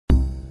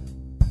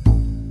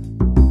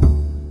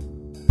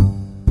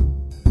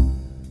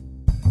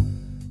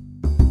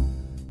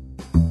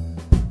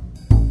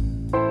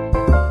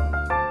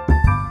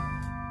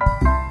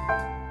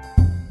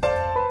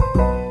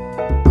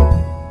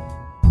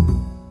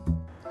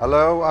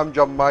Hello, I'm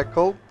John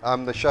Michael.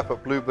 I'm the chef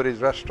at Blueberries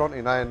Restaurant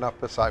in Ayia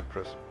Napa,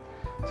 Cyprus.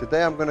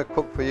 Today I'm going to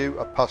cook for you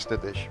a pasta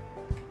dish.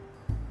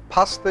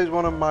 Pasta is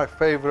one of my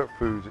favourite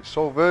foods. It's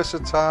so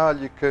versatile,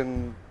 you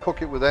can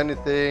cook it with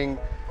anything,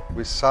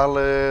 with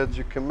salads,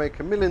 you can make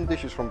a million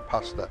dishes from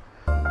pasta.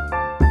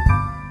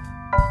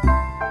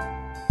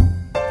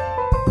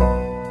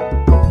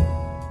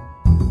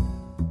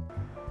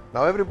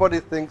 Now everybody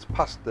thinks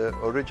pasta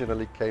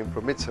originally came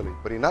from Italy,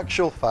 but in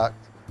actual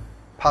fact,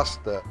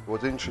 pasta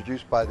was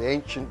introduced by the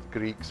ancient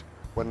Greeks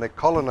when they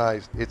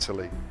colonized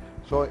Italy.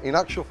 So in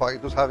actual fact,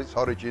 it does have its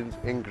origins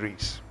in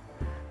Greece.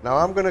 Now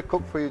I'm going to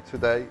cook for you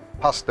today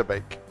pasta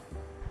bake,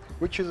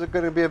 which is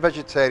going to be a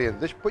vegetarian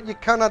dish, but you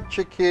can add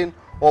chicken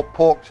or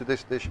pork to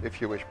this dish if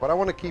you wish, but I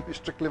want to keep it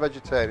strictly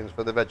vegetarian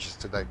for the veggies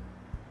today.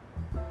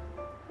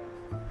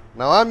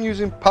 Now I'm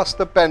using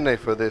pasta bene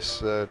for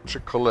this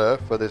tricolore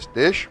for this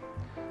dish.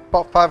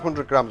 About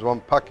 500 grams,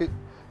 one packet.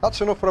 That's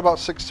enough for about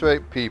 6 to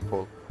 8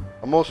 people.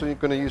 I'm also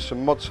going to use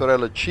some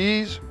mozzarella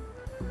cheese.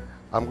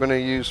 I'm going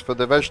to use for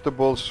the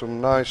vegetables some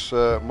nice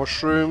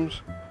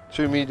mushrooms,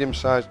 2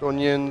 medium-sized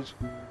onions,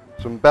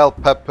 some bell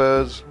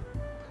peppers,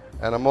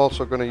 and I'm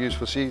also going to use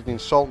for seasoning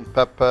salt and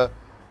pepper,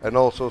 and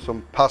also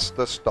some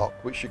pasta stock,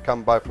 which you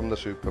can buy from the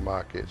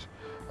supermarkets.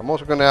 I'm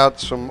also going to add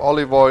some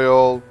olive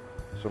oil,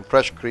 some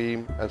fresh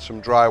cream, and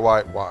some dry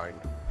white wine.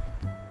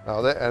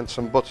 Now and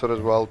some butter as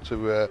well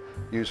to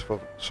use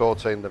for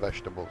sauteing the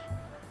vegetables.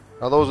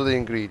 Now those are the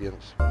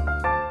ingredients.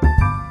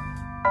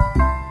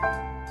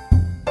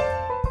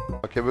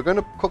 Okay, we're going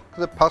to cook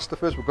the pasta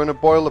first. We're going to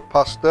boil the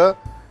pasta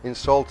in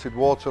salted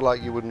water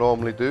like you would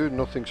normally do.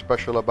 Nothing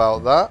special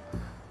about that.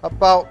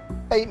 About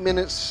 8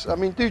 minutes. I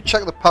mean, do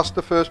check the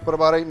pasta first, but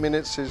about 8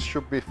 minutes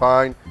should be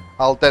fine.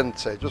 Al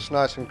dente, just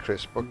nice and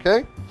crisp,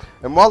 okay?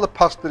 And while the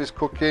pasta is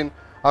cooking,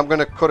 I'm going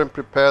to cut and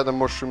prepare the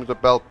mushrooms, the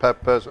bell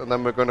peppers, and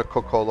then we're going to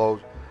cook all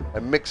those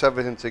and mix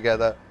everything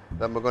together.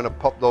 Then we're going to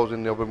pop those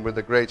in the oven with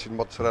the grated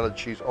mozzarella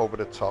cheese over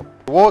the top.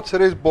 The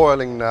water is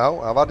boiling now.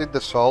 I've added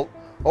the salt.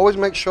 Always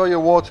make sure your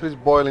water is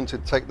boiling to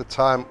take the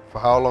time for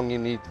how long you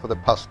need for the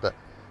pasta.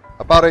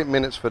 About 8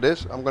 minutes for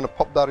this. I'm going to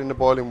pop that in the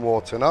boiling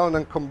water now and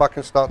then come back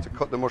and start to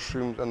cut the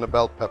mushrooms and the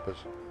bell peppers.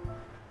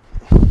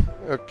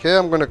 Okay,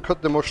 I'm going to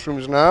cut the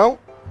mushrooms now.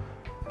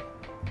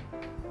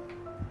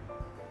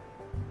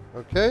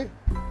 Okay,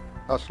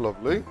 that's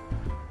lovely.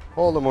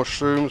 All the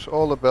mushrooms,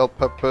 all the bell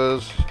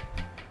peppers,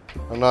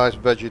 a nice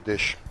veggie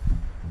dish.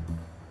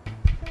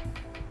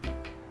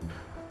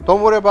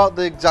 Don't worry about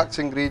the exact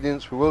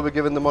ingredients, we will be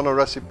giving them on a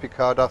recipe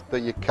card after,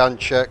 you can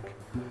check.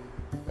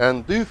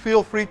 And do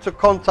feel free to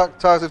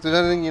contact us if there's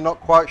anything you're not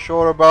quite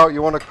sure about,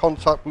 you want to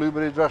contact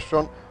Blueberries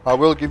Restaurant, I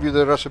will give you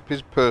the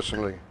recipes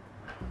personally.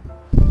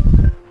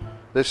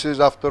 This is,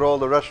 after all,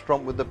 the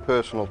restaurant with the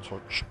personal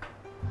touch.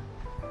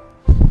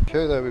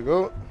 Okay, there we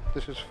go.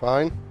 This is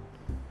fine.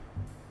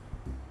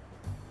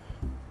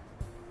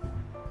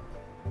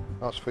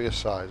 That's for your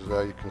size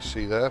there, you can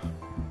see there.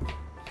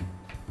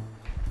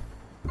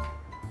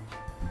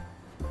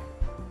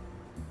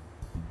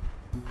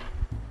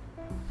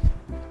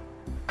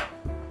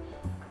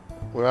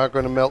 We are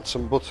going to melt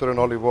some butter and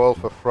olive oil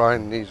for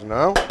frying these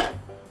now.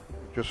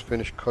 Just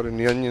finished cutting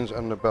the onions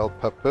and the bell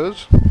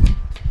peppers.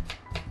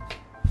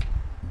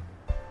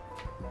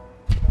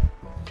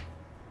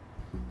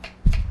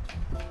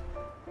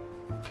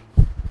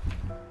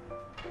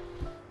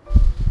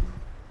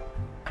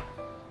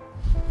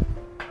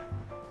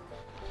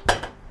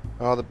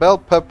 Now the bell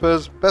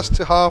peppers, best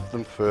to halve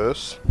them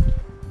first,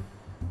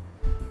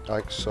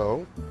 like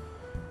so,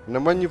 and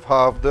then when you've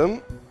halved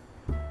them,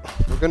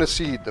 we're going to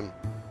seed them.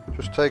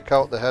 Just take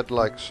out the head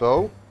like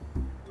so,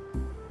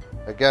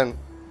 again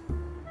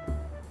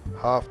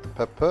half the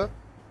pepper,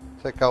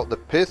 take out the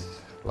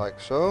pith like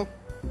so,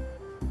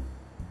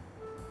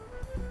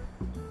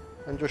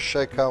 and just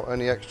shake out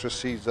any extra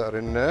seeds that are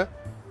in there.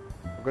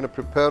 We're going to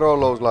prepare all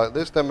those like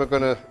this, then we're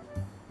going to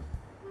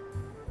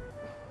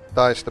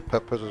dice the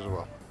peppers as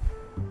well.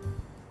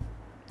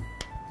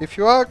 If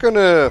you are going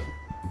to,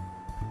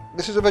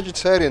 this is a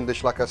vegetarian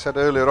dish like I said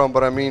earlier on,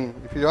 but I mean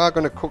if you are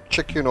going to cook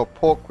chicken or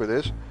pork with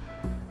this,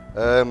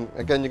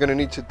 again you're going to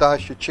need to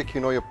dice your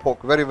chicken or your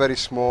pork very, very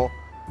small,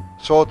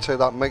 saute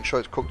that, make sure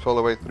it's cooked all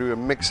the way through,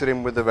 and mix it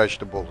in with the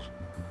vegetables.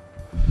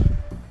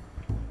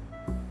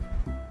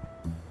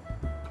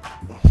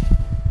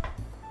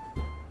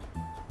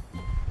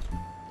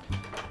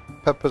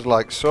 Peppers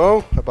like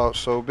so, about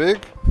so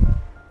big.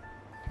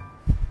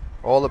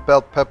 All the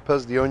bell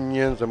peppers, the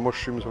onions, the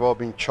mushrooms have all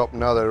been chopped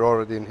now, they're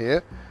already in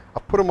here. I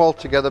put them all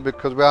together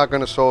because we are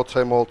going to saute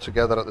them all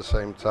together at the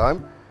same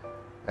time.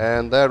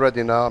 And they're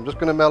ready now. I'm just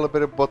going to melt a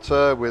bit of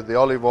butter with the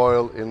olive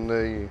oil in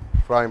the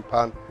frying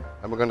pan,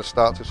 and we're going to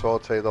start to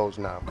saute those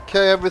now.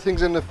 Okay,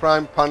 everything's in the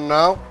frying pan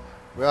now.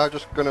 We are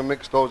just going to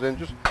mix those in.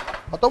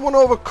 I don't want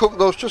to overcook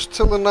those, just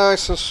till they're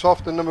nice and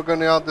soft, and then we're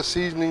going to add the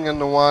seasoning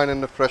and the wine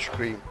and the fresh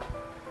cream.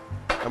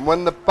 And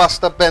when the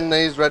pasta bene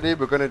is ready,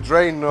 we're going to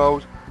drain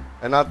those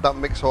and add that,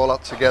 mix all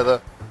that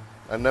together,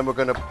 And then we're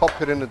going to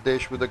pop it in a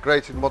dish with the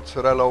grated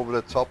mozzarella over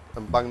the top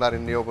and bang that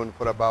in the oven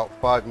for about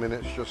 5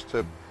 minutes just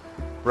to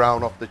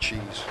brown off the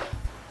cheese.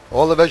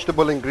 All the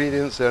vegetable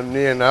ingredients are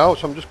near now,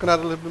 so I'm just going to add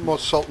a little bit more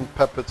salt and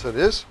pepper to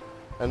this,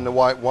 and the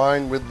white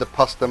wine with the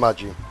pasta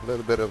maggi. A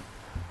little bit of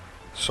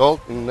salt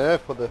in there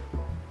for the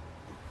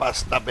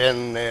pasta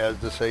bene, as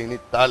they say in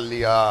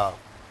Italia.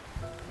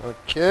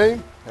 Okay,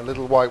 a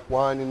little white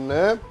wine in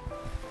there.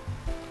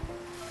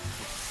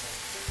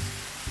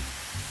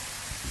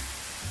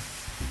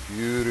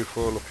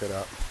 Beautiful, look at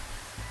that.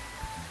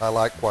 I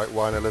like white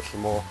wine a little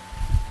more.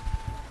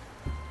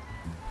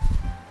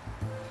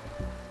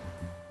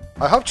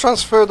 I have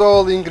transferred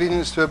all the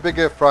ingredients to a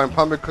bigger frying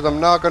pan because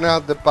I'm now going to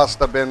add the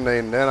pasta bene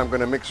in there. I'm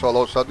going to mix all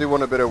those, so I do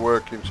want a bit of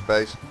working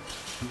space.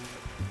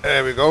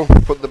 There we go,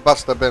 put the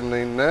pasta bene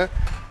in there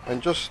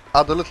and just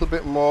add a little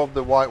bit more of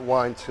the white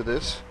wine to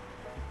this.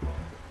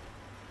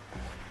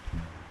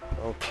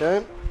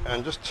 Okay,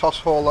 and just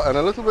toss all that, and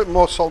a little bit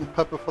more salt and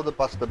pepper for the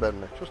pasta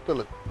bene, just a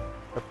little.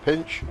 A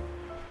pinch.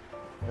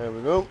 There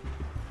we go.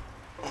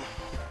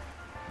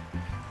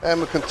 And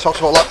we can toss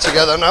all that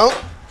together now.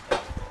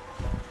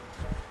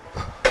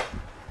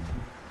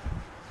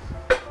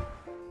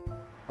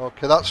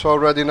 Okay, that's all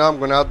ready now. I'm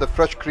going to add the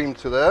fresh cream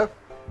to there.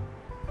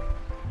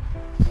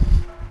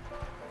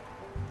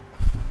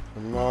 A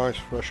nice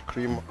fresh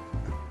cream.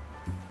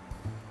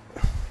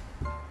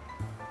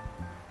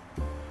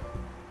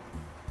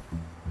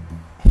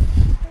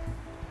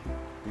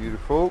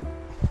 Beautiful.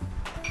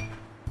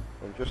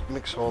 And just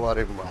mix all that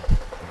in well.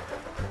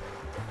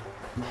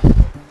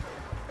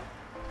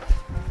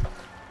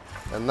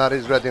 And that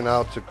is ready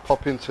now to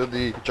pop into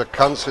the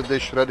jacuzzi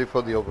dish ready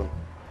for the oven.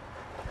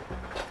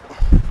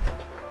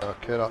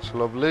 Okay, that's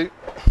lovely.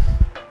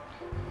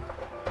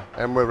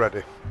 And we're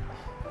ready.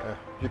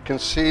 You can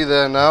see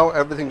there now,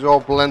 everything's all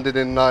blended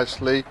in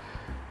nicely.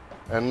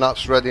 And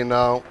that's ready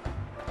now.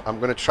 I'm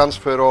going to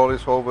transfer all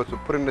this over to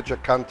put in the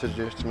jacuzzi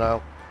dish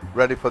now,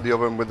 ready for the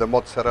oven with the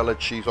mozzarella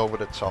cheese over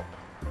the top.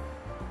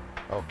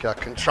 Okay, I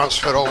can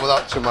transfer over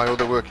that to my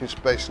other working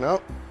space now.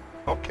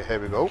 Okay, here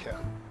we go. Okay.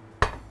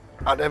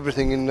 Add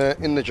everything in there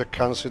in the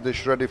jacuzzi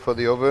dish ready for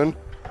the oven.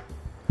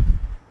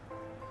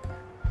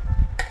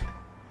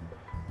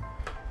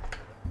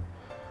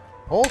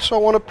 Also, I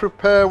want to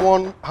prepare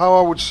one how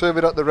I would serve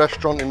it at the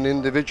restaurant in the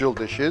individual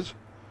dishes.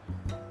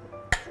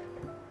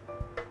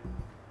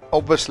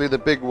 Obviously the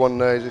big one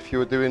there is if you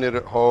were doing it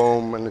at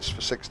home and it's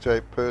for 6 to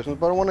 8 persons,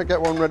 but I want to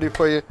get one ready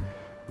for you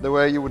the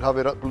way you would have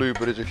it at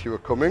Blueberries if you were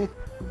coming.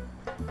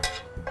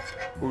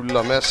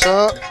 Ulla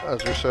mesa,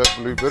 as we serve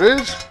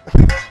Blueberries.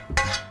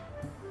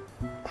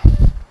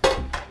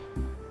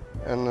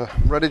 And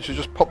I'm ready to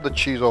just pop the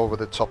cheese over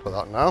the top of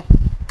that now.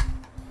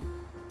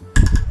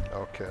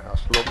 Okay,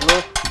 that's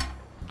lovely.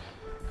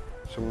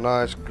 Some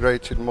nice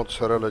grated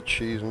mozzarella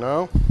cheese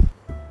now.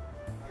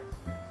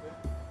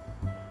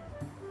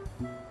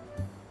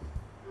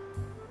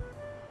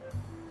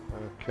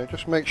 Okay,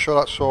 just make sure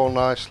that's all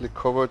nicely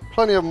covered.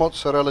 Plenty of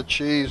mozzarella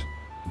cheese.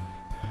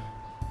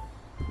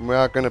 We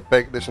are going to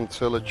bake this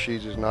until the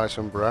cheese is nice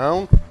and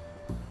brown.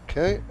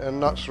 Okay,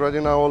 and that's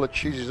ready now. All the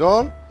cheese is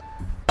on,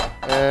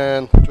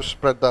 and just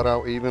spread that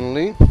out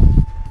evenly.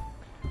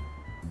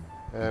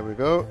 There we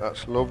go,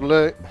 that's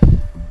lovely.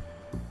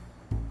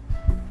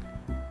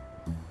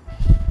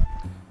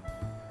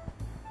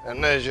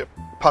 And there's your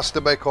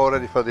pasta bake all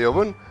ready for the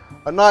oven.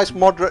 A nice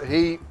moderate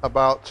heat,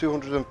 about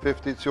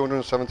 250,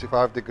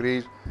 275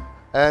 degrees,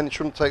 and it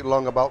shouldn't take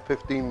long, about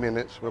 15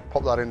 minutes. We'll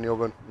pop that in the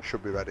oven, it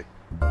should be ready.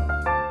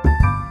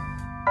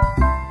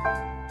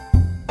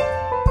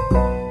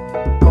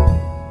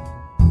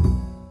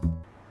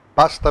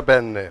 Pasta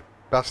bene,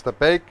 pasta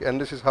bake,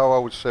 and this is how I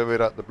would serve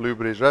it at the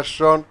Blueberries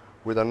restaurant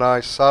with a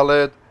nice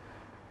salad.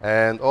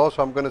 And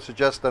also I'm going to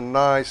suggest a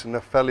nice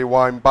Nefelli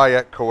wine by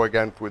Ecco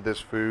again with this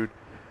food.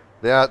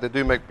 They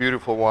do make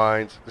beautiful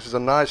wines. This is a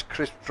nice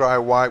crisp dry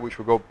white which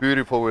will go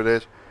beautiful with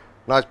this.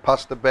 Nice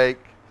pasta bake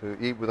to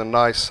eat with a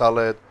nice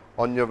salad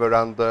on your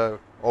veranda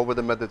over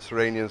the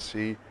Mediterranean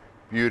Sea.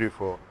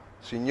 Beautiful.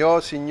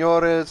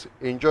 Signores,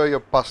 enjoy your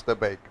pasta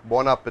bake.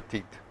 Buon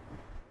appetit.